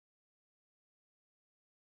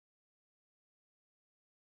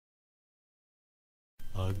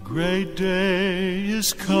A great day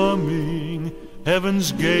is coming,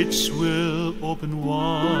 heaven's gates will open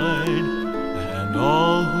wide, and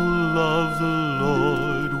all who love the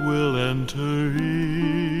Lord will enter in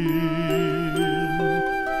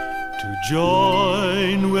to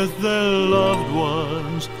join with their loved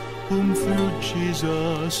ones whom through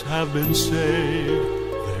Jesus have been saved.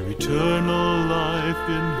 Their eternal life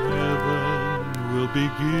in heaven will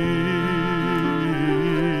begin,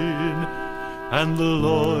 and the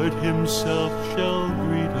Lord himself shall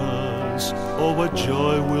greet us. Oh, what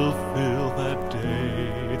joy will fill that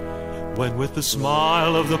day, when with the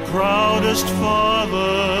smile of the proudest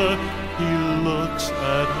Father he looks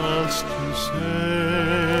at us to say,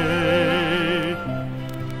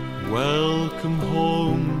 welcome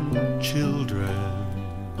home, children.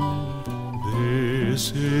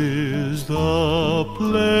 This is the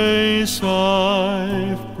place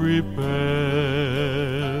I've prepared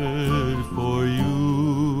for you.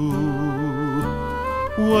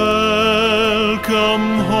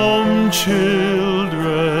 Welcome home,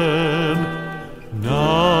 children,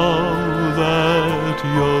 now that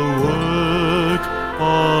your work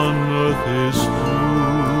on earth is through.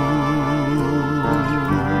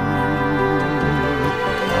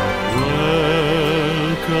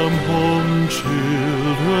 Welcome home,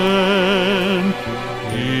 children,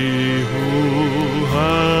 ye who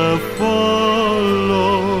have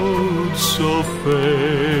followed so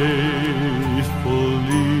faithfully.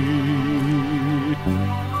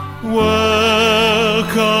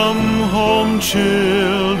 Welcome home,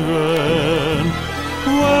 children.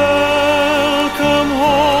 Welcome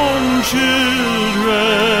home,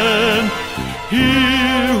 children.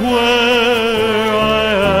 Here where I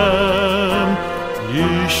am, ye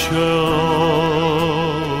shall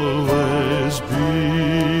always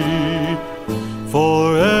be,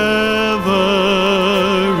 forever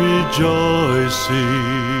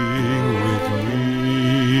rejoicing with me.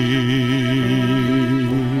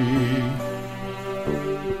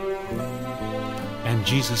 And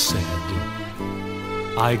Jesus said,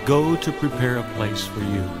 I go to prepare a place for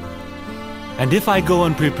you. And if I go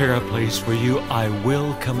and prepare a place for you, I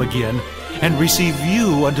will come again and receive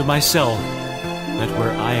you unto myself, that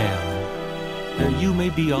where I am, there you may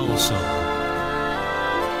be also.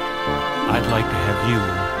 I'd like to have you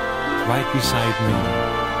right beside me,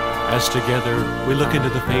 as together we look into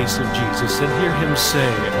the face of Jesus and hear him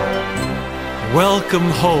say, welcome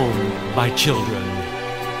home, my children.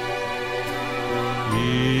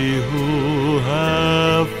 Ye who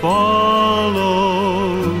have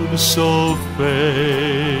followed so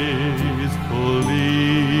faithfully,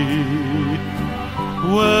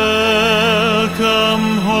 welcome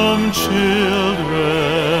home,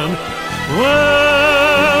 children.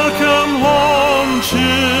 Welcome home,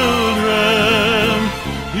 children.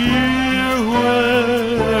 Here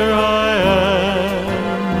where I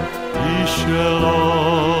am, ye shall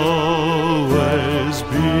always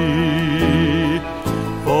be,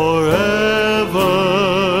 forever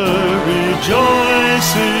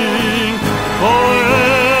rejoicing,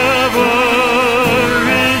 forever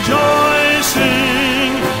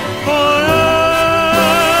rejoicing, forever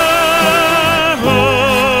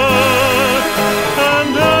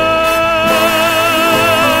and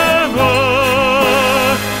ever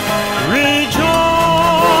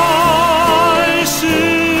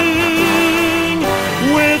rejoicing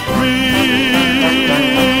with me.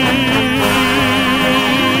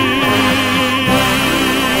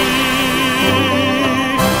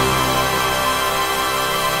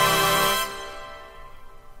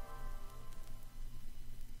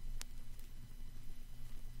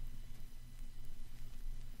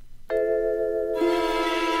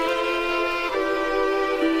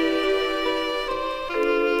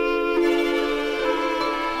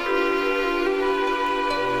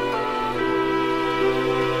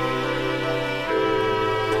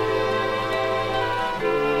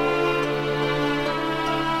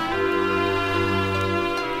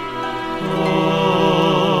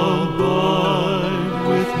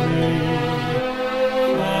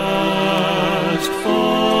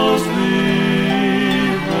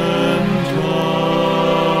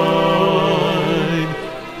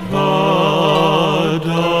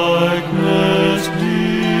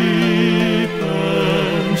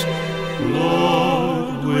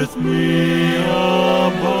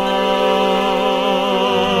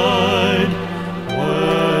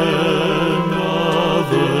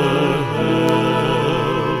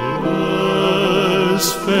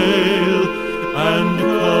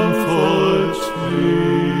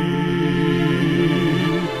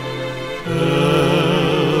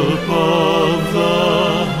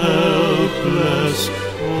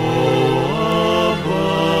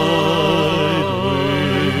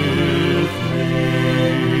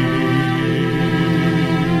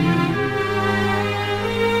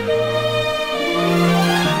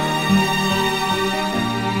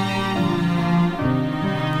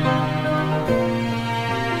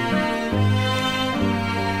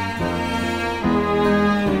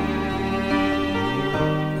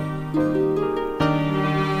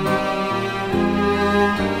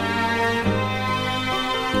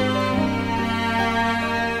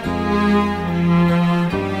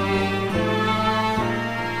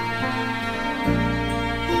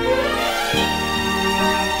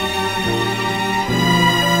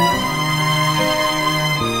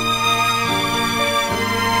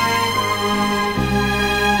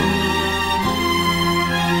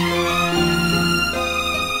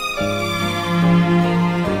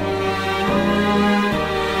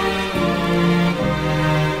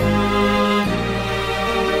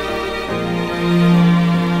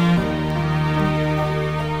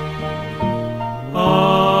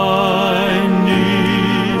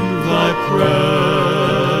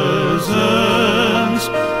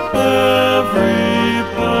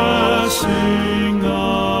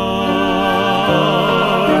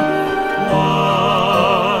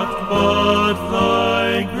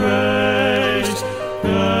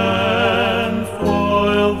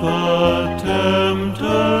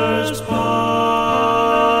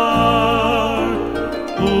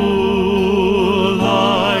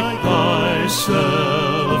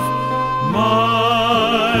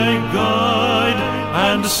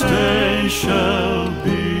 shall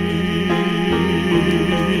be.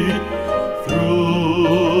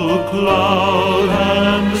 Through cloud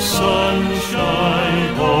and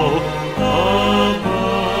sunshine, oh,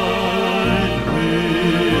 abide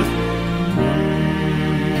with me.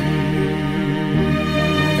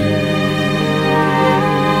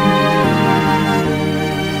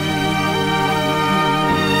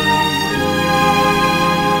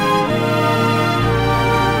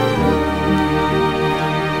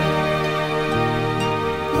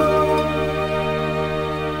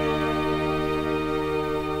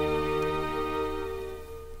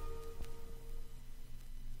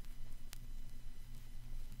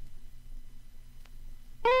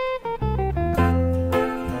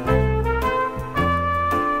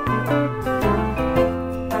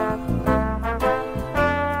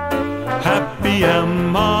 Happy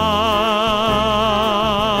am I,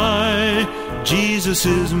 Jesus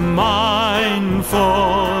is mine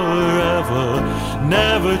forever,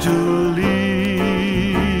 never to leave,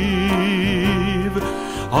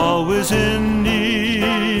 always in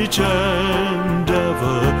each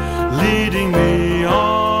endeavor, leading me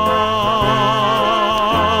on,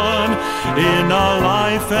 in a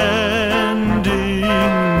life ending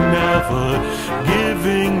never,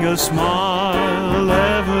 giving a smile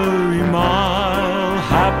every mile.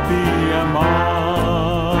 Happy am I,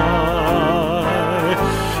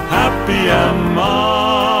 happy am I,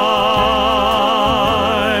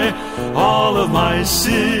 all of my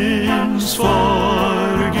sins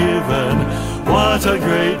forgiven. What a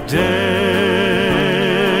great day,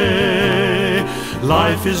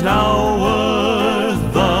 life is now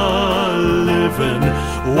worth the living.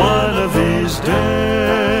 One of these days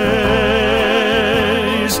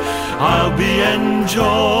I'll be enjoying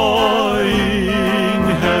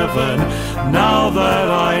heaven. Now that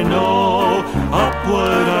I know,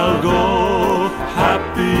 upward I'll go.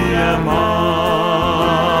 Happy am I,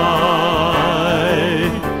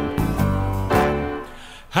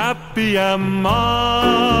 happy am I.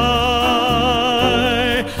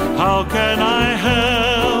 How can I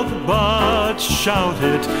help but shout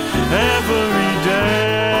it every day,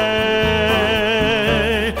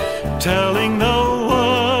 telling the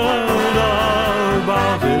world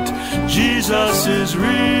about it. Jesus is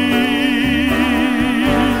real.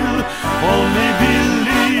 Only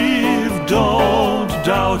believe, don't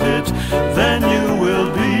doubt it. Then you will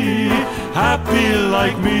be happy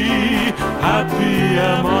like me. Happy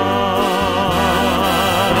am I.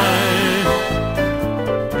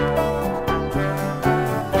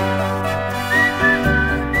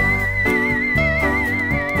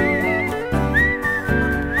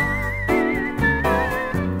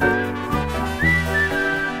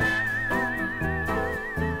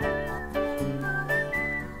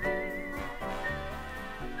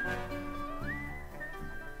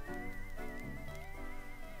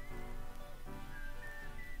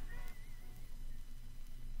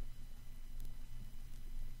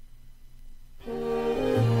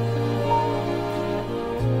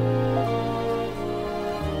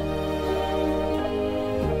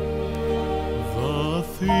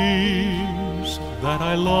 Things that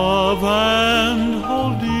I love and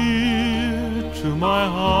hold dear to my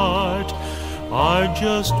heart are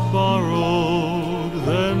just borrowed,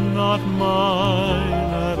 they're not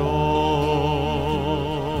mine at all.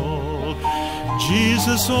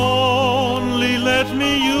 Jesus, only let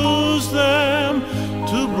me use them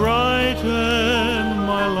to brighten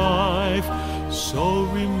my life. So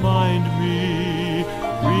remind me,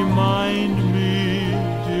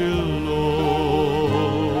 dear Lord.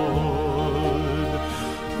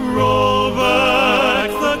 Roll back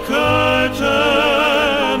the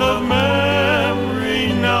curtain of memory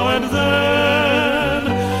now and then.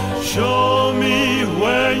 Show me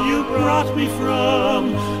where you brought me from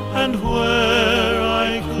and where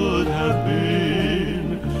I could have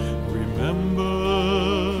been. Remember,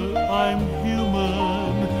 I'm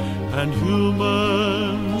human and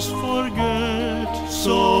humans forget.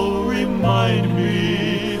 So remind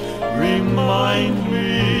me,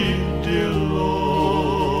 dear Lord.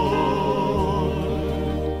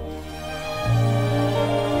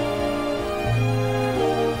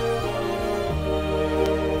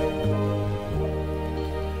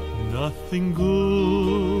 Nothing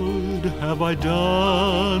good have I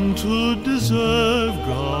done to deserve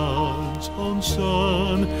God's own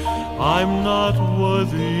Son. I'm not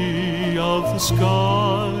worthy of the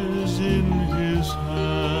scars in His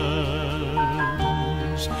hands.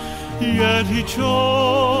 Yet He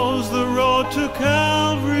chose the road to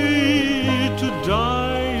Calvary to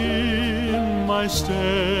die in my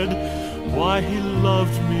stead. Why He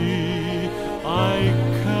loved me, I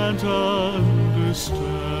can't understand.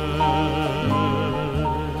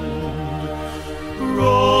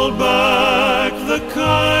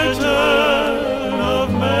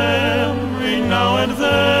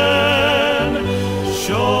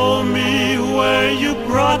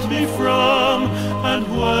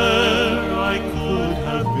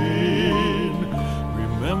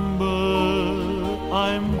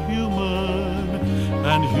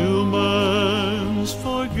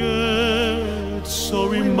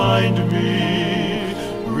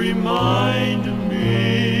 remind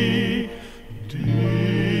me,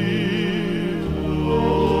 dear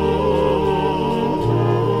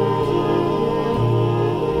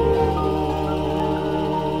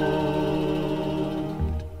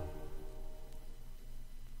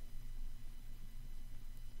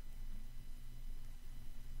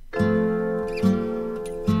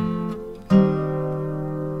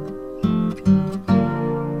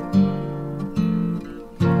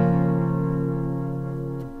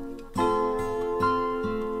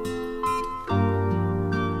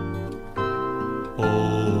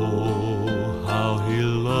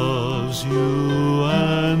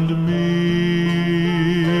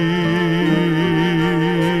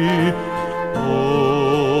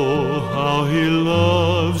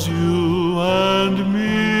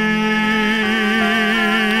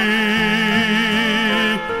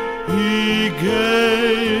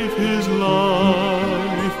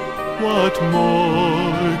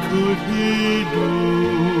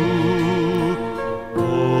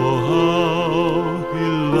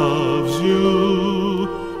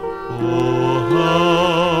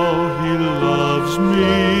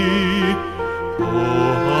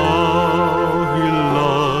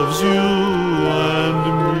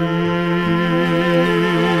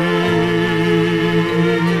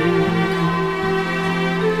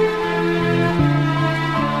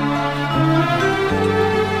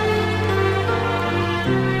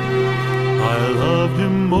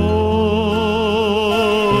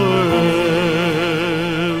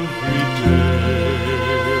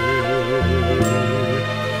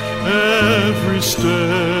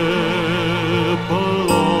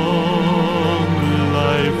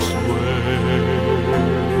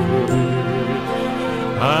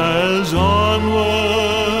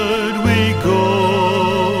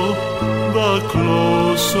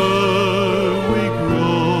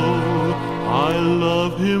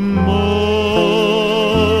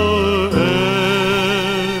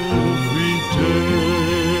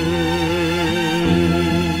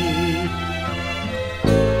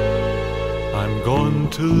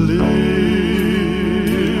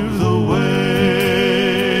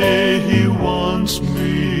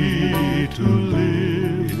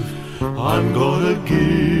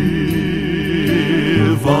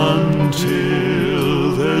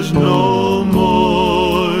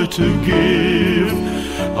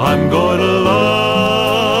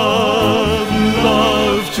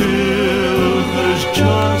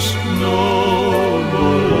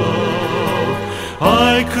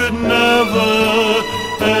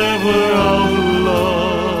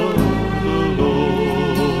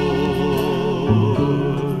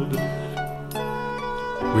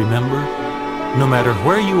no matter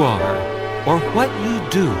where you are or what you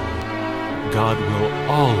do, God will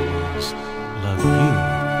always love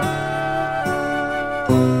you.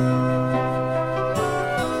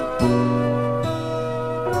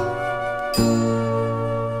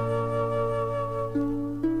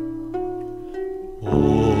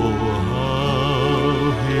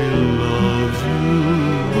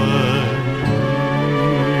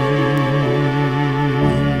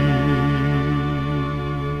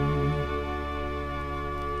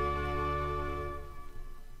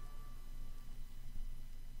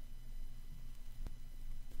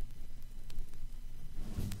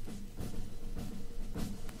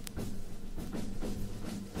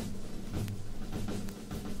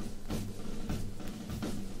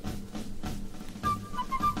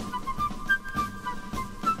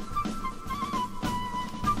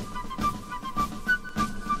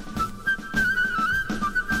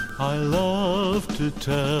 I love to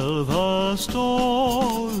tell the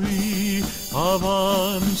story of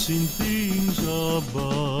unseen things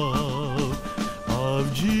above,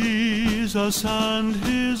 of Jesus and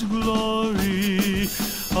His glory,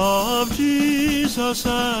 of Jesus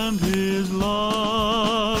and His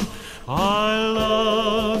love. I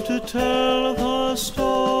love to tell the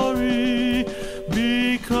story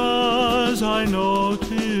because I know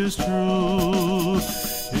 'tis true.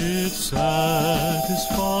 It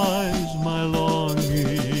satisfies my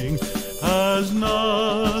longing as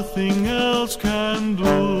nothing else can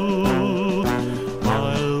do.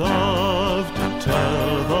 I love to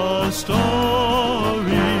tell the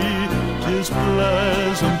story, 'tis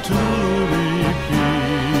pleasant to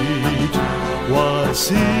repeat what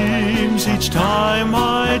seems each time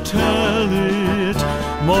I tell it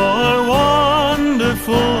more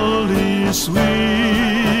wonderfully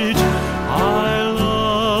sweet. I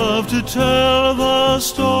love to tell the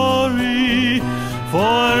story,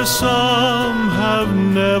 for some have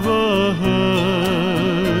never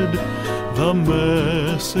heard the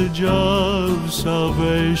message of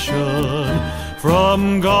salvation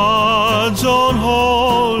from God's own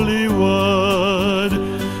holy word.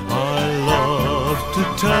 I love to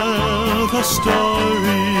tell the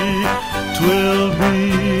story, 'twill be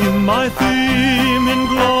my theme in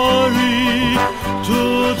glory, to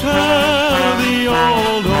tell the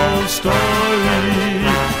old story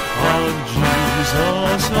of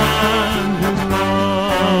Jesus and His love.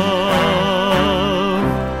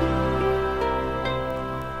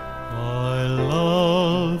 I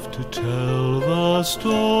love to tell the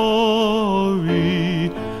story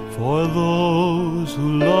for those who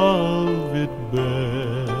love it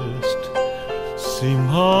best, seem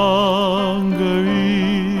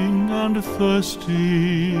hungering and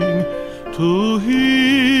thirsting to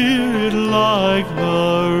hear it like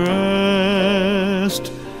the rest.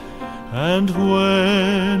 And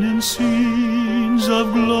when in scenes of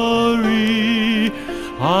glory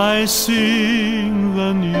I sing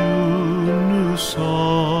the new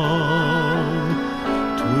song,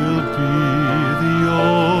 'twill be the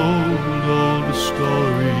old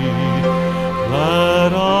story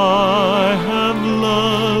that I have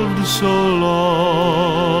loved so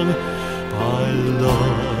long. I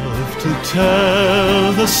love to tell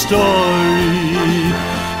the story,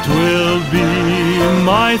 'twill be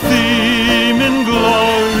my theme in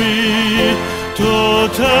glory, to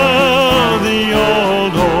tell the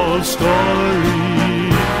old story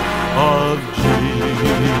of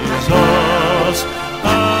Jesus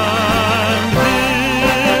and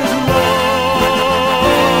His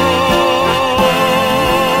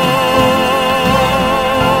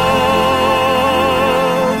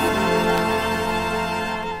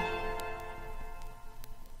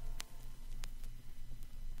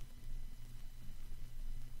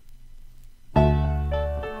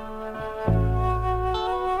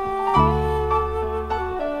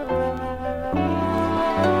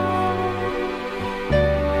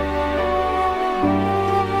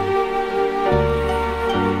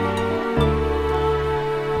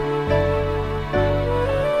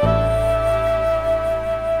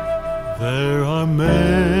There are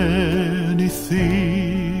many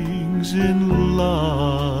things in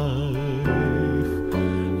life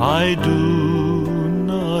I do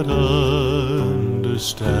not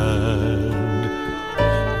understand,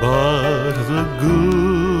 but the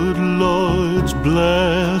good Lord's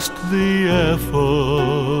blessed the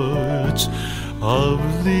efforts of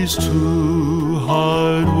these two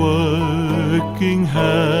hard-working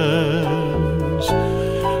hands.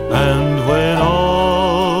 And when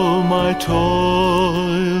all my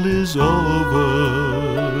toil is over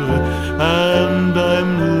and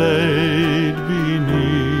I'm laid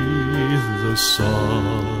beneath the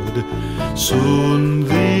sod, soon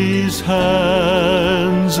these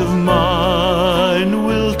hands of mine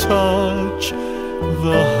will touch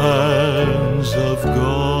the hands of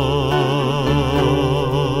God.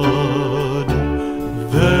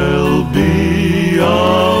 There'll be a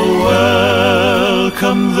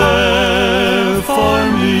welcome there for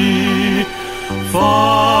me,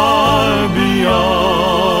 far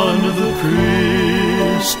beyond the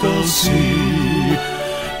crystal sea,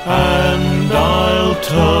 and I'll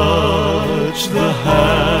touch the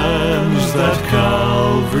hands that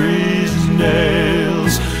Calvary's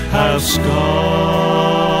nails have scarred.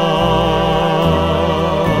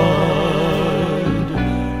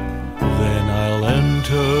 Then I'll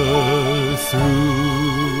enter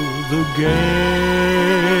through the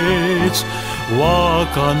gates,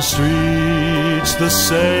 walk on streets the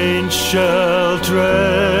saints shall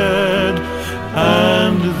tread,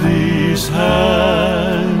 and these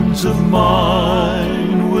hands of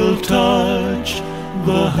mine will touch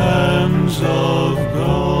the hands of God.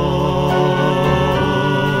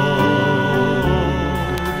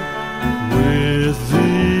 With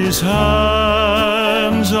these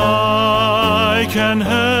hands I can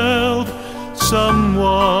help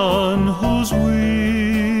someone who's weaker.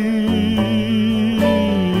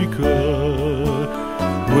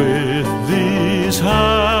 With these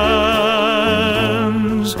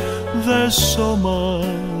hands there's so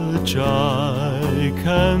much I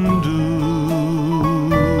can do.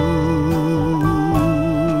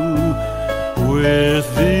 With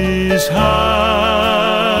these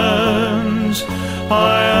hands I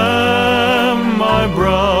am my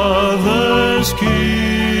brother's keeper,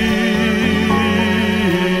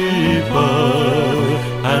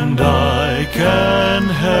 and I can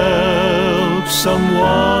help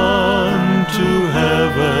someone to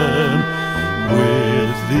heaven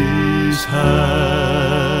with these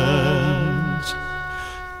hands.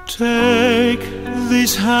 Take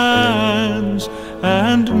these hands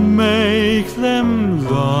and make them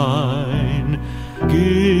thine.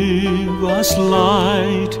 Give us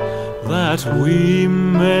light that we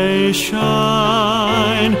may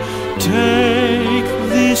shine. Take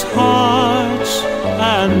these hearts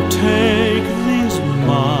and take these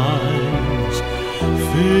minds,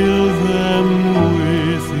 fill them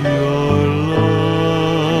with your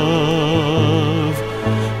love,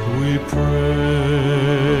 we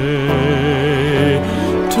pray.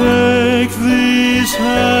 Take these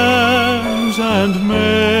hands and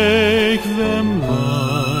make them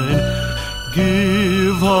thine.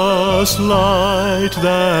 Give us light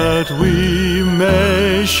that we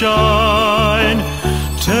may shine.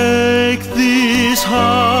 Take these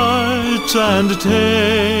hearts and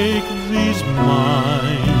take these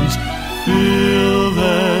minds, fill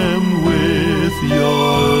them with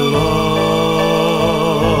your love,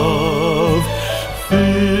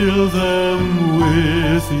 fill them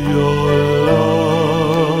with your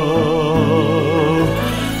love,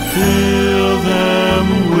 fill them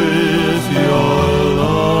with your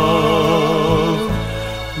love,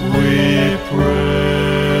 we pray.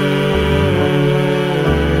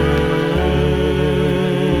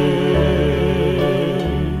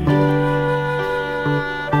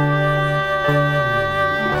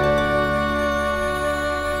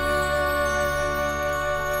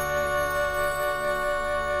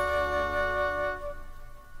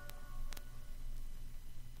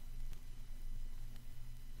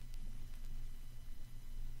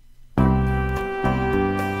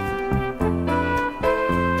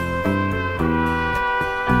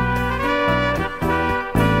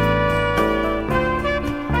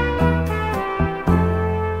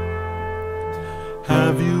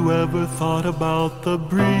 Thought about the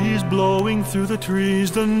breeze blowing through the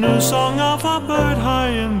trees, the new song of a bird high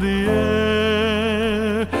in the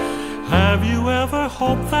air? Have you ever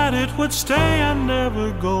hoped that it would stay and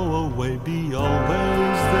never go away, be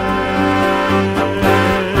always there?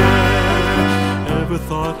 Ever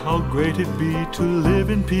thought how great it'd be to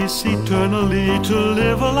live in peace eternally, to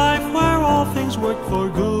live a life where all things work for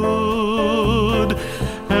good?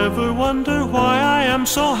 Ever wonder why I am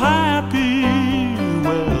so happy?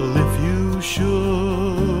 Well, if you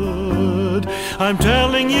should, I'm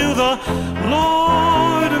telling you the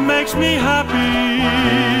Lord makes me happy.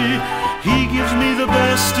 He gives me the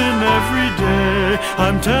best in every day.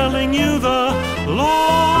 I'm telling you the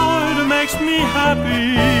Lord makes me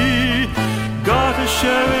happy. Gotta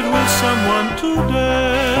share it with someone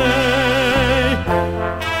today.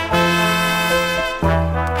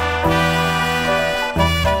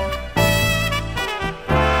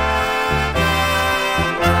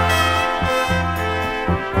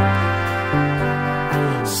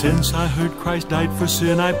 Since I heard Christ died for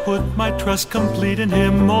sin, I put my trust complete in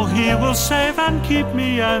Him. Oh, He will save and keep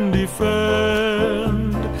me and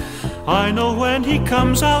defend. I know when He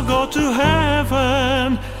comes I'll go to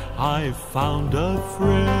heaven. I've found a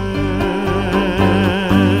friend.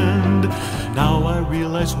 Now I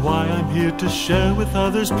realize why I'm here, to share with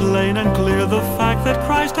others plain and clear the fact that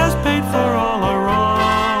Christ has paid for all our wrong.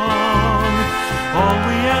 All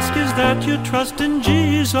we ask is that you trust in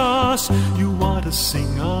Jesus. You want to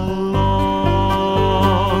sing along.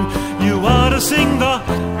 You want to sing the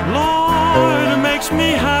Lord makes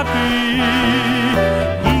me happy.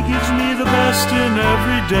 He gives me the best in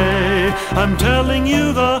every day. I'm telling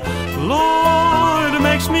you the Lord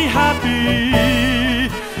makes me happy.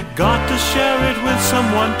 Got to share it with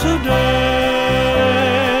someone today.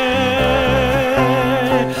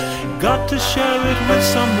 Got to share it with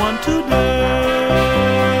someone today.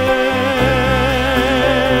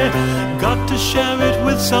 Got to share it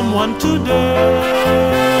with someone today.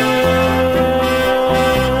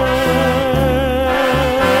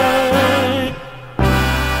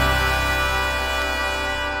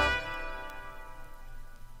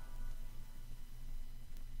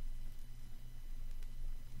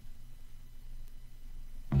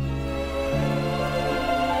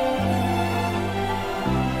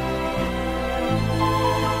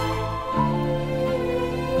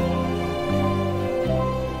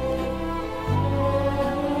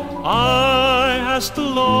 Ask the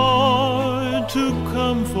Lord to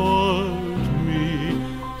comfort me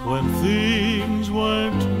when things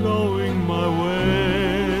weren't going my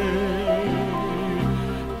way.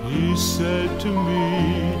 He said to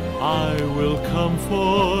me, I will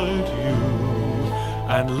comfort you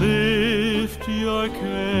and lift your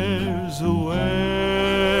cares away.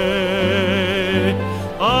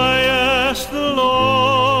 I asked the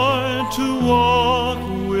Lord to walk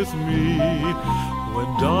with me when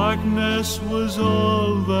darkness was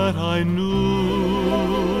all that I knew.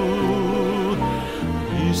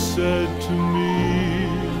 He said to me,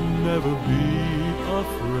 never be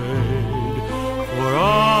afraid, for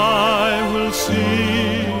I will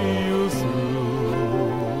see you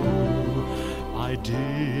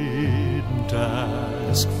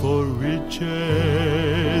ask for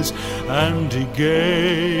riches, and he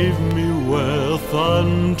gave me wealth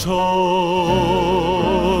untold.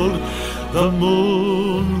 The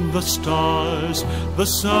moon, the stars, the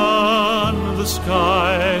sun, the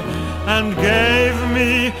sky, and gave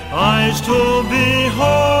me eyes to behold.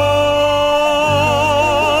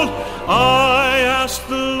 I asked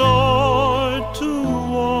the Lord to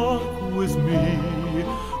walk with me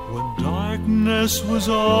when darkness was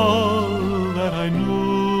all that I knew.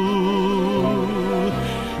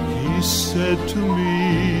 He said to me,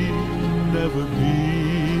 never be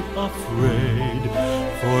afraid,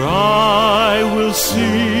 for I will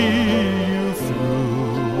see you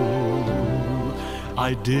through.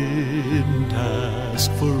 I didn't ask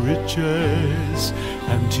for riches,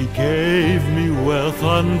 and he gave me wealth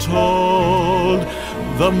untold.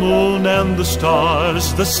 The moon and the stars,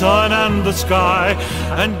 the sun and the sky,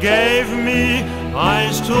 and gave me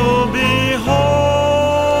eyes to behold.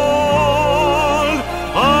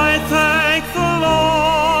 I thank the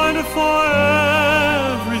Lord for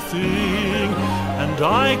everything, and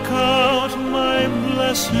I count my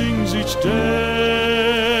blessings each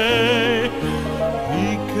day. He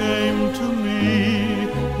came to me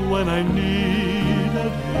when I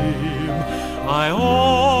needed him. I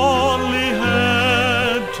only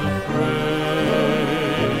had to pray,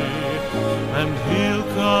 and he'll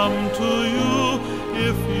come to you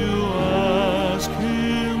if you ask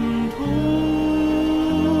him to.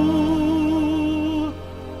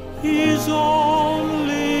 He's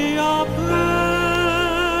only a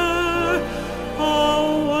prayer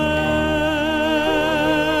away.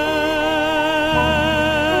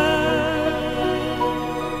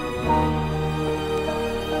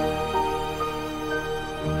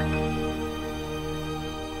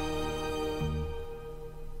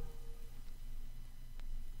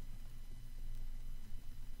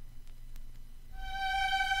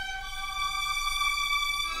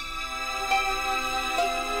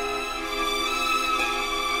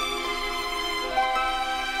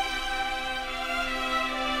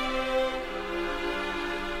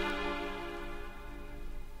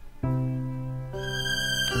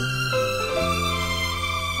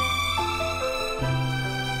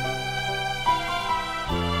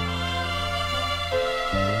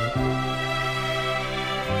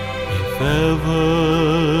 If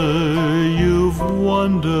ever you've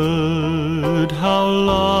wondered how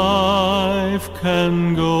life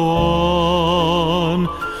can go on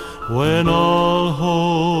when all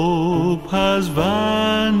hope has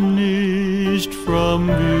vanished from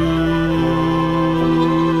view,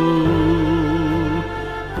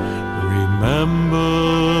 remember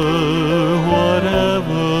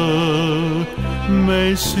whatever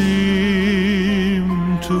may seem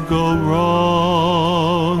to go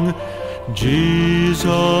wrong,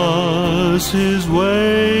 Jesus is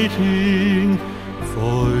waiting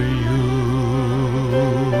for you.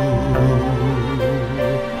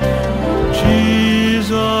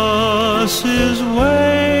 Jesus is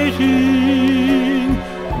waiting,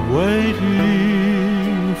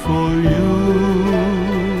 waiting for you,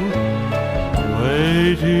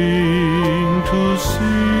 waiting to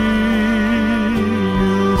see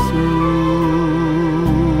you through.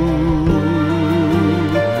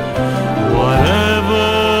 Whatever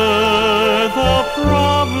the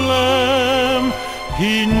problem,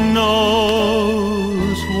 he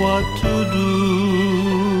knows what to do.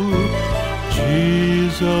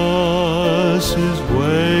 Jesus is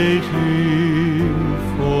waiting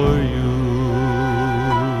for you.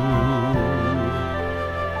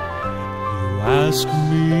 You ask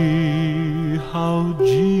me how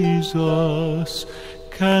Jesus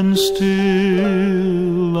can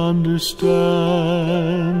still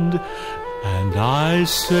understand, and I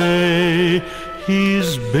say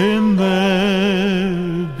he's been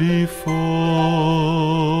there before.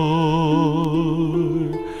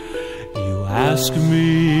 You ask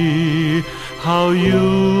me how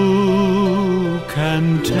you can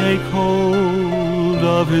take hold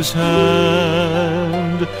of his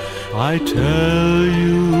hand. I tell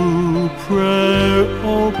you, prayer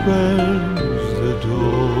opens the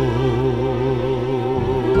door,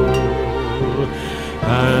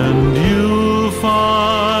 and you'll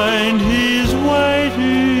find he's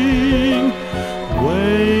waiting,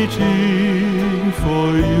 waiting for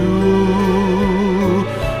you,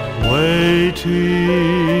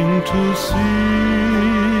 waiting to see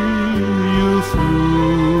you through.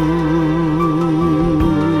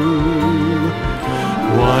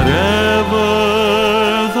 Whatever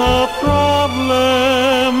the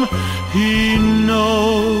problem, he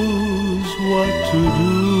knows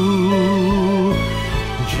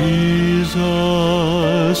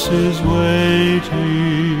Jesus is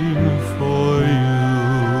waiting for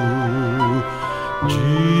you.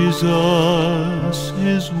 Jesus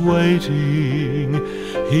is waiting.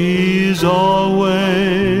 He's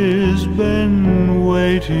always been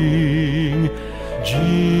waiting.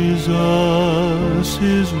 Jesus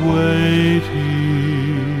is waiting.